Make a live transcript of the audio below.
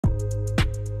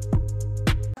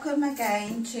welcome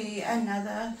again to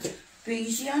another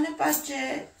Bougie on a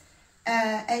Budget.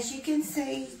 As you can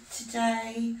see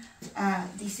today,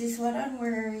 this is what I'm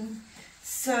wearing.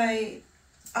 So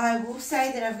I will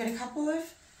say that I've got a couple of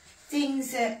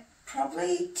things that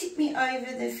probably tipped me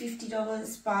over the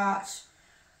 $50, but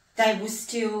they were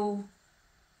still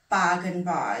bargain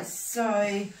buys.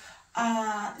 So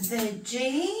the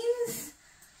jeans,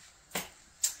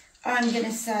 I'm going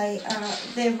to say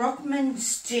they're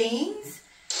Rockman's jeans,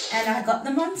 and I got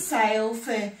them on sale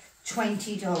for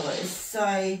 $20.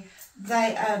 So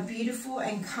they are beautiful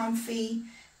and comfy.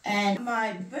 And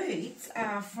my boots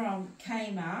are from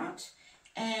Kmart,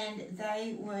 and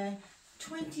they were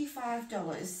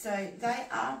 $25. So they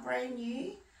are brand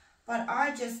new, but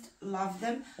I just love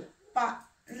them. But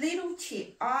little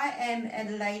tip, I am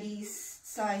a ladies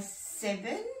size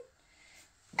 7.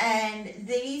 And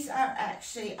these are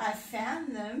actually, I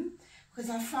found them because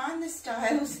I find the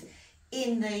styles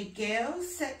in the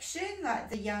girls section, like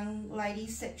the young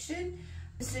ladies section,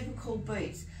 super cool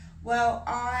boots. Well,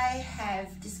 I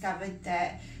have discovered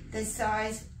that the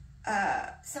size,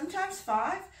 sometimes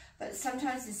 5, but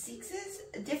sometimes the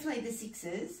 6s, definitely the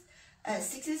 6s,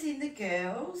 6s in the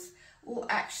girls will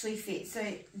actually fit. So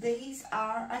these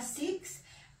are a 6,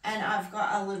 and I've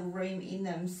got a little room in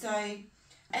them. So,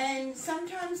 and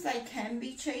sometimes they can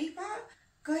be cheaper.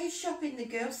 Go shop in the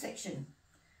girls section.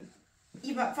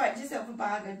 You might find yourself a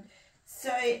bargain. So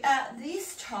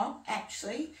this top,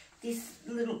 actually, this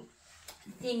little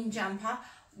thin jumper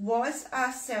was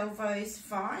a Salvo's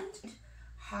find.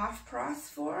 Half price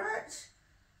for it.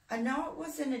 I know it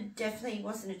wasn't definitely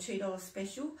wasn't a $2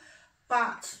 special,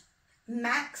 but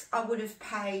max I would have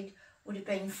paid would have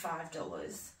been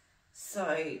 $5.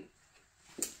 So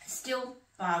still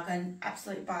bargain,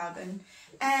 absolute bargain,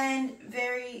 and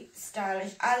very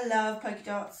stylish. I love polka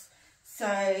dots, so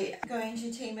I'm going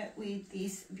to team it with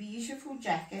this beautiful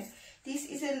jacket. This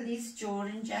is a Liz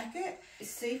Jordan jacket.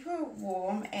 It's super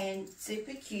warm and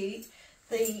super cute.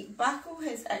 The buckle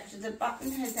has actually, the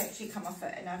button has actually come off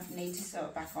it, and I need to sew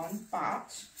it back on,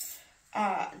 but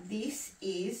this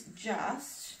is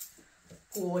just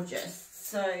gorgeous.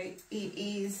 So it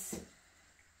is,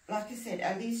 like I said,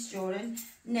 a Liz Jordan.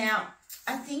 Now,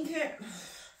 I think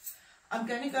I'm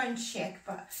going to go and check,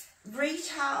 but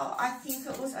retail, I think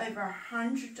it was over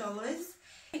 $100.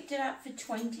 Picked it up for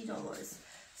 $20.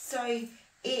 So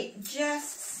it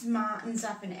just smartens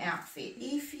up an outfit.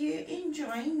 If you're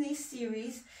enjoying this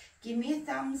series, give me a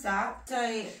thumbs up.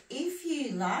 So if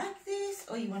you like this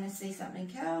or you want to see something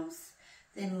else,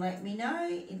 then let me know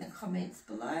in the comments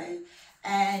below.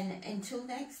 And until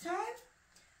next time,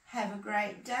 have a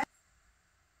great day.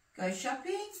 Go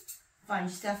shopping, find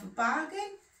yourself a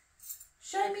bargain,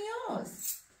 show me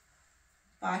yours.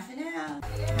 Bye for now.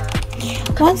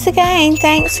 Once again,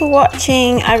 thanks for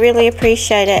watching. I really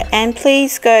appreciate it. And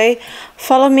please go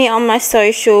follow me on my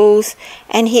socials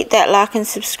and hit that like and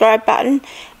subscribe button.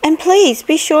 And please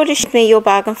be sure to show me your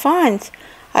bargain finds.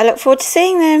 I look forward to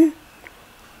seeing them.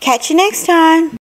 Catch you next time.